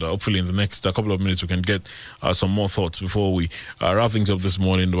concerned. Hopefully in the next couple of minutes we can get some more thoughts before we wrap things up this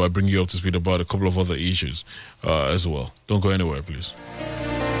morning, though I bring you up to speed about a couple of other issues as well. Don't go anywhere, please.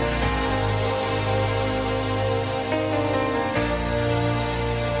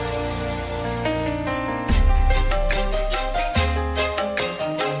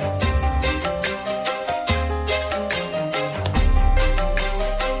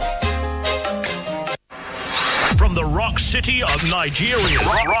 City of Nigeria.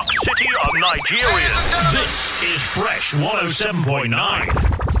 Rock City of Nigeria. This is Fresh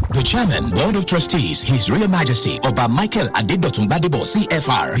 107.9. The Chairman, Board of Trustees, His Royal Majesty, Oba Michael Adedotun Gbadebo,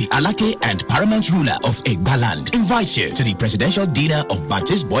 CFR, the Alake and Paramount Ruler of Egbaland, invites you to the Presidential Dinner of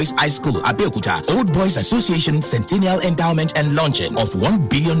Baptist Boys High School, Abeokuta, Old Boys Association Centennial Endowment and launching of 1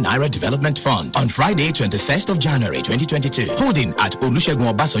 billion Naira Development Fund on Friday, 21st of January 2022. Holding at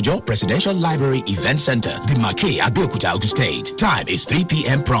Olusegun Obasanjo Presidential Library Event Center, the Marquee, Abeokuta, Ogun State. Time is 3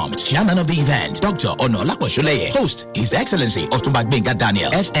 p.m. prompt. Chairman of the event, Dr. Onolapo Shuleye. Host, His Excellency Otumba Gbenga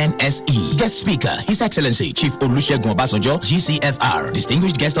Daniel, FNSE. Guest speaker, His Excellency Chief Olusegun Obasanjo, GCFR.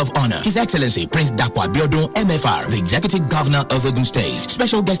 Distinguished guest of honor, His Excellency Prince Dakwa Biodun, MFR, the Executive Governor of Ogun State.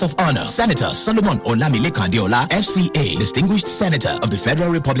 Special guest of honor, Senator Solomon Olamilekan Deola, FCA, Distinguished Senator of the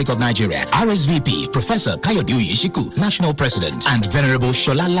Federal Republic of Nigeria. RSVP, Professor Kayode Oyeshiku, National President, and Venerable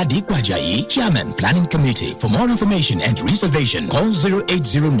Shola Ladik Wajayi, Chairman, Planning Committee. For more information and reservation, call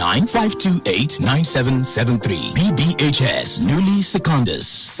 0809-528-9773. BBHS, newly secondus,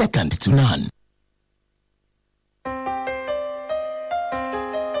 second to none.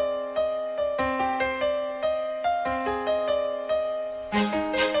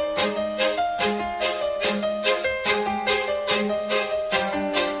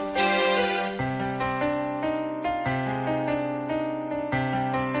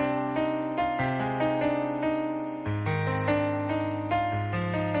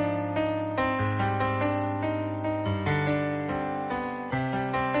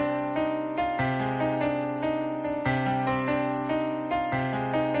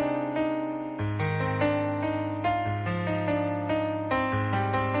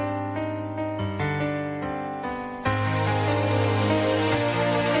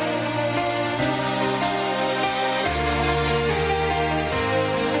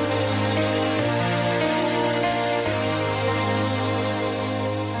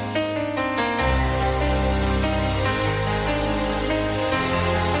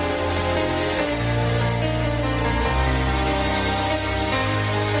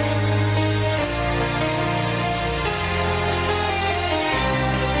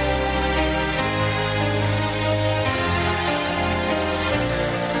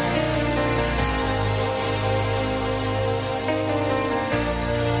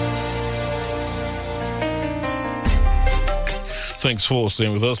 Thanks for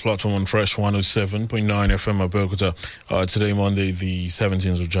staying with us. Platform on Fresh 107.9 FM Abeokuta. Today, Monday, the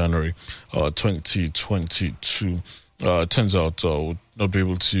 17th of January, 2022. Turns out we'll not be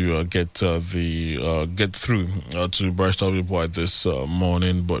able to get through to Brush W White this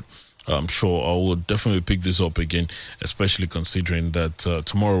morning, but I'm sure I will definitely pick this up again, especially considering that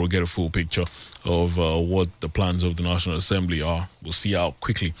tomorrow we'll get a full picture of what the plans of the National Assembly are. We'll see how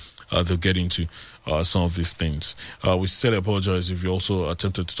quickly they'll get into some of these things. We sincerely apologize if you also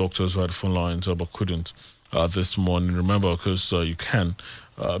attempted to talk to us via the phone lines but couldn't this morning. Remember, because you can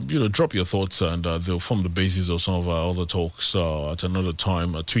drop your thoughts and they'll form the basis of some of our other talks at another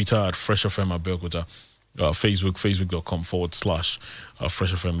time. Twitter at Fresh FM Abeokuta. Facebook,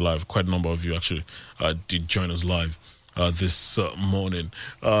 facebook.com/Fresh FM Live. Quite a number of you actually did join us live this morning.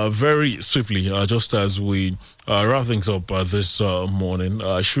 Very swiftly, just as we wrap things up this morning,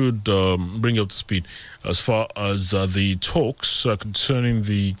 I should bring you up to speed as far as the talks concerning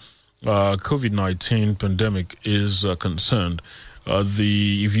the COVID-19 pandemic is concerned.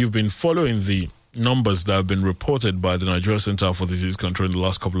 If you've been following the numbers that have been reported by the Nigeria Center for Disease Control in the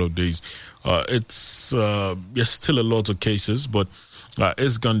last couple of days, it's still a lot of cases, but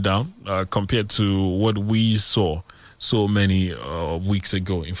it's gone down compared to what we saw so many weeks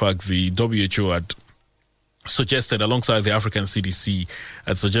ago. In fact, the WHO had suggested, alongside the African CDC,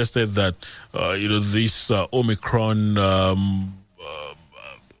 had suggested that this Omicron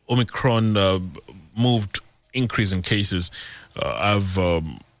moved increase in cases have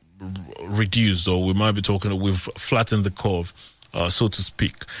reduced, or we might be talking, we've flattened the curve, so to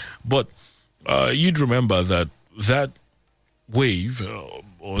speak. But you'd remember that wave,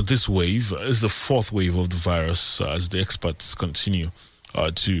 or this wave, is the fourth wave of the virus, as the experts continue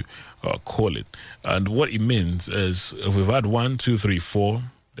to call it. And what it means is, if we've had 1, 2, 3, 4,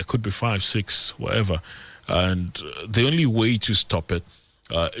 there could be 5, 6, whatever. And the only way to stop it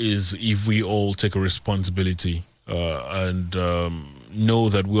is if we all take a responsibility and know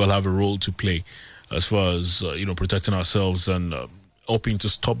that we all have a role to play as far as protecting ourselves and hoping to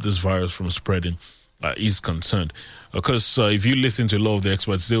stop this virus from spreading is concerned. Because if you listen to a lot of the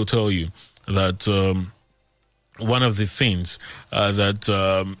experts, they'll tell you that one of the things that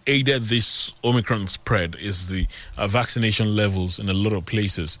aided this Omicron spread is the vaccination levels in a lot of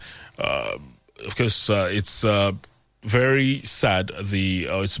places. Of course, it's very sad.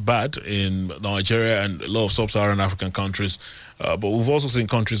 It's bad in Nigeria and a lot of sub-Saharan African countries, but we've also seen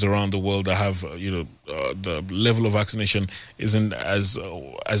countries around the world that have, the level of vaccination isn't as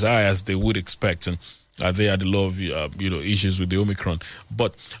high as they would expect, and they had a lot of issues with the Omicron.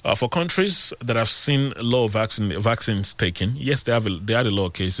 But for countries that have seen a lot of vaccines taken, yes, they had a lot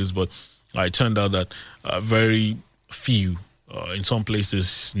of cases, but it turned out that very few, in some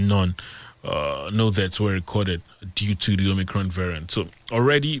places none. No deaths were recorded due to the Omicron variant. So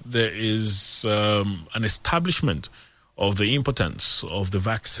already there is an establishment of the importance of the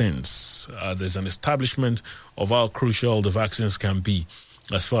vaccines. There's an establishment of how crucial the vaccines can be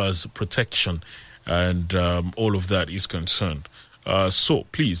as far as protection and all of that is concerned. So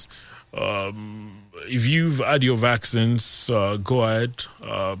please, if you've had your vaccines, go ahead,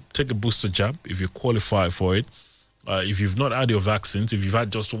 take a booster jab if you qualify for it. If you've not had your vaccines, if you've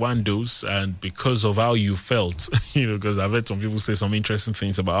had just one dose, and because of how you felt, because I've heard some people say some interesting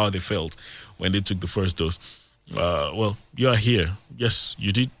things about how they felt when they took the first dose. Well, you are here. Yes,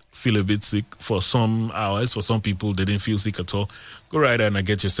 you did feel a bit sick for some hours. For some people, they didn't feel sick at all. Go right ahead and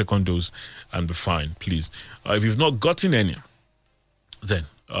get your second dose and be fine, please. If you've not gotten any, then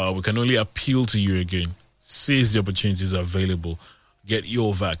we can only appeal to you again. Seize the opportunities available. Get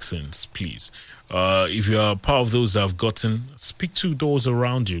your vaccines, please. If you are part of those that have gotten, speak to those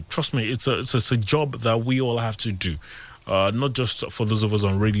around you. Trust me, it's a job that we all have to do. Not just for those of us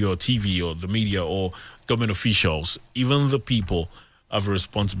on radio or TV or the media or government officials. Even the people have a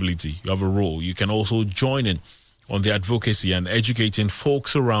responsibility. You have a role. You can also join in on the advocacy and educating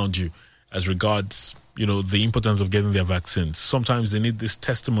folks around you as regards, the importance of getting their vaccines. Sometimes they need these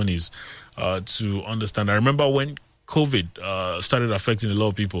testimonies to understand. I remember when COVID started affecting a lot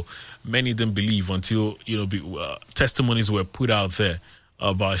of people, many didn't believe until testimonies were put out there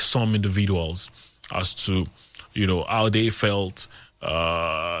by some individuals as to how they felt,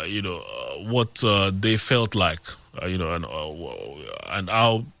 what they felt like, and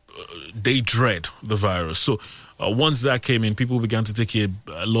how they dread the virus. So once that came in, people began to take it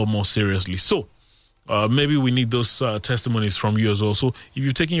a lot more seriously. So maybe we need those testimonies from you as well. So if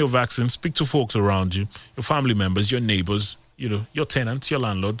you've taken your vaccine, speak to folks around you, your family members, your neighbors, your tenants, your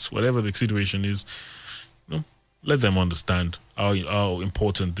landlords, whatever the situation is. Let them understand how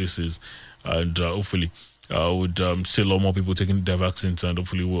important this is, and hopefully would see a lot more people taking their vaccines, and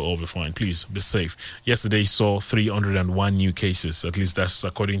hopefully we'll all be fine. Please be safe. Yesterday saw 301 new cases. At least that's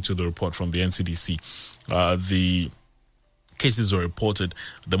according to the report from the NCDC. The cases were reported.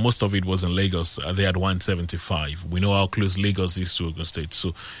 The most of it was in Lagos. They had 175. We know how close Lagos is to Ogun State,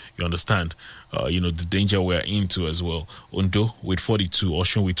 so you understand, the danger we're into as well. Ondo with 42,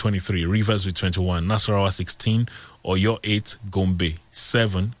 Osun with 23, Rivers with 21, Nasarawa 16, Oyo 8, Gombe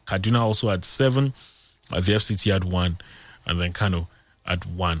 7, Kaduna also had 7, the FCT had 1, and then Kano had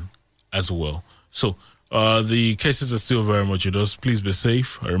 1 as well. So the cases are still very much with us. Please be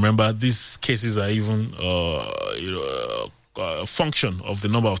safe. Remember, these cases are even a function of the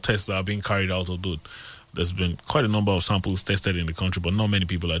number of tests that are being carried out, although there's been quite a number of samples tested in the country, but not many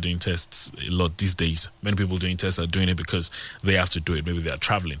people are doing tests a lot these days. Many people doing tests are doing it because they have to do it. Maybe they are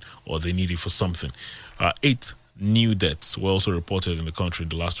traveling or they need it for something. 8 new deaths were also reported in the country in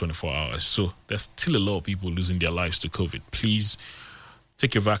the last 24 hours. So there's still a lot of people losing their lives to COVID. Please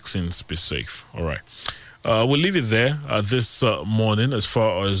take your vaccines, be safe. All right. We'll leave it there this morning as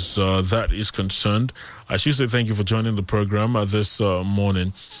far as that is concerned. I should say thank you for joining the program this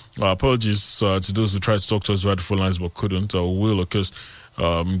morning. Apologies to those who tried to talk to us via the phone lines but couldn't. We'll, of course,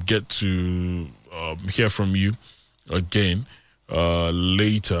 get to hear from you again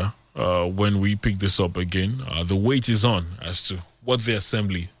later when we pick this up again. The wait is on as to what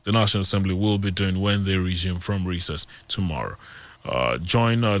the National Assembly, will be doing when they resume from recess tomorrow.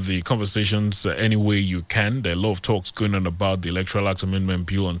 Join the conversations any way you can. There are a lot of talks going on about the Electoral Act Amendment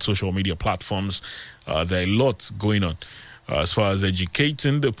Bill on social media platforms. There are a lot going on as far as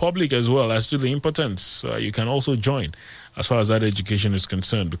educating the public as well as to the importance. You can also join as far as that education is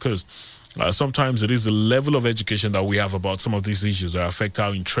concerned, because sometimes it is the level of education that we have about some of these issues that affect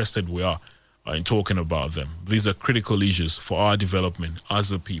how interested we are in talking about them. These are critical issues for our development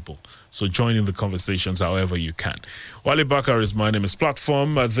as a people. So join in the conversations however you can. Wale Bakar is my name. Is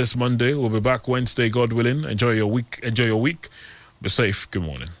Platform this Monday. We'll be back Wednesday, God willing. Enjoy your week. Be safe. Good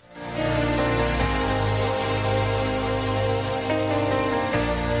morning.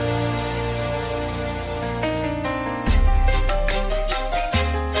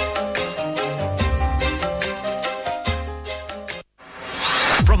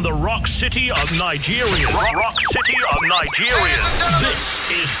 From the Rock City of Nigeria. Rock City of Nigeria.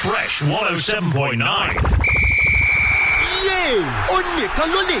 This is Fresh 107.9. yé ó nìkan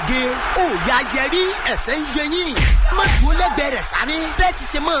ló lè gé ó yá yẹrí ẹsẹ̀ ń yẹ yín má dúró lẹ́gbẹ̀ẹ́ rẹ̀ sáré bẹ́ẹ̀ ti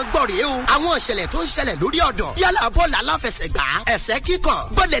ṣe máa gbọ́ rèé o àwọn ìṣẹ̀lẹ̀ tó ń ṣẹlẹ̀ lórí ọ̀dàn yálà bọ́ọ̀lù aláfẹsẹ̀gbá ẹsẹ̀ kíkàn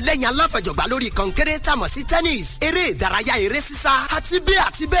bọ́ọ̀lù ẹlẹ́yin aláfẹjọ̀gbá lórí kọ̀ǹkẹ́rẹ́ tàmọ̀ sí tennis eré ìdárayá eré sísá àti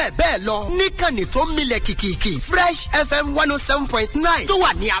bẹ́ẹ̀ bẹ́ẹ̀ lọ níkànnì tó milẹ̀ kìkìkì Fresh FM 107.9 tó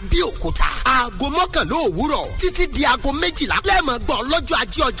wà ní Abẹ́òkúta aago mọ́kànlá òwúrọ̀ títí di aago méjìlá lẹ́ẹ̀mọ̀ gbọ́ lọ́jọ́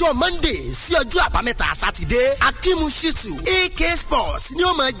ajé ọjọ́ Monday sí ọjọ́ àbámẹ́ta sátidé Akimu Shitu AK Sports ni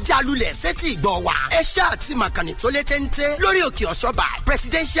ó máa jálulẹ̀ sétí ìgbọ́ wa ẹ ṣáà ti màkànnì tó lé téńté lórí òkè ọ̀ṣọ́bà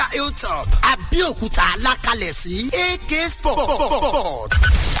Presidential Hilltop Abẹ́òkúta lákalẹ̀ sí AK Sports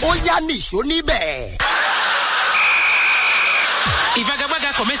ó yá nìṣó níbẹ̀.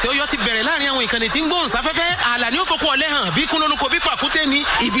 ìfagagbága kọ̀mẹ́sì ọyọ́ ti bẹ̀rẹ̀ láàrin àwọn ìkànnì tí ń gbóhùn sáfẹ́fẹ́ ààlà ni ó fokú ọlẹ́ hàn bí kúnlónúkọ bí pàkúté ní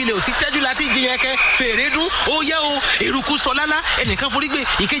ìbílẹ̀ ò ti tẹ́jú láti jiyàn kẹ́ fèrè dún ó yẹ o eruku sọ lálá ẹnìkan forígbé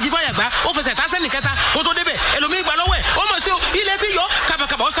ìkejì fàyàgbá ó fẹsẹ̀ tá sẹ́nì kẹta kó tó débẹ̀ ẹlòmíì gbà lọ́wọ́ ẹ̀ ó mọ̀ sí o ilẹ̀ ti yọ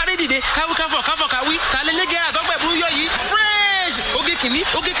kàbàkàbà ó sáré dìde káwí tàlẹ́lẹ́gẹ̀rẹ́ àtọ́gbẹ̀bùrú yọ yìí fresh oge kìíní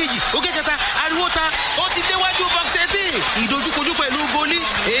oge kejì oge kẹta ariwo ta ó ti déwájú box 18 ìdojúkojú pẹ̀lú goli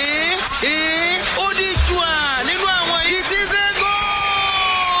ó di jùà nínú àwọn èyí tí sẹ́gọ́.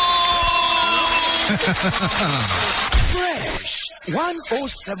 Fresh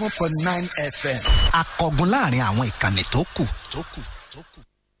 107.9 FM akọgun láàrin àwọn ìkànnì tó kù.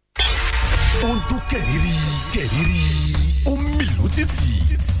 ó ń dún kẹ̀rìírí ó ń mìlú títì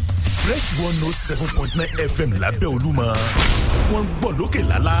Fresh 107.9 FM lábẹ́ Olúmọ wọ́n ń gbọ́ lókè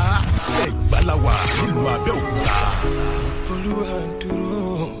lálá Ẹ̀gbá la wà nílùú Abẹ́òkúta. Olúwa dúró.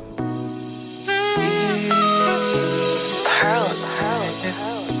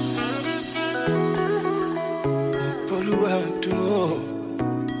 Olúwa dúró.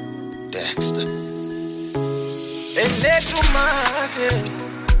 Dexter. Elédùmarè,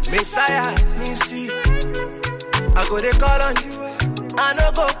 Messiah Nisi. I go dey call on you, I no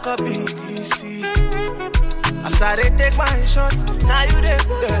go copy Lisi. As I dey take my shot, now you dey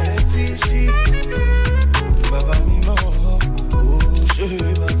put the FCC. Baba mi mo, oh shey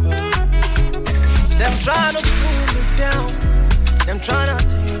Baba. Them tryna pull me down, them tryna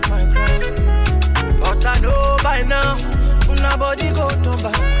take my crown. But I know by now, nobody go to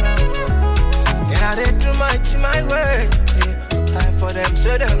background. And I dey do my way, time for them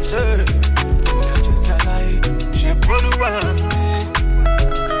say. She Olúwa mi.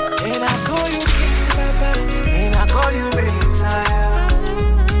 And I call you King Baba, and I call you Messiah.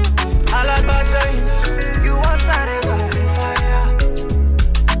 Alabata ina, you want sare by fire.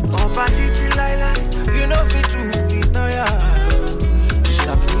 Oba titi laila, you know fit to retire. You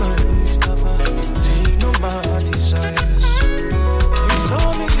sabi my knees, Baba, ain't no my desires. You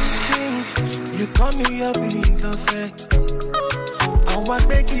call me King, you call me your beloved. I want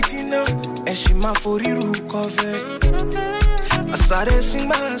make it enough, and she my for you covered. As I sing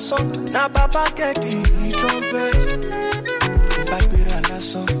my song, now Baba get the trumpet. Back with a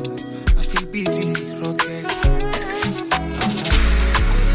song, I feel beating.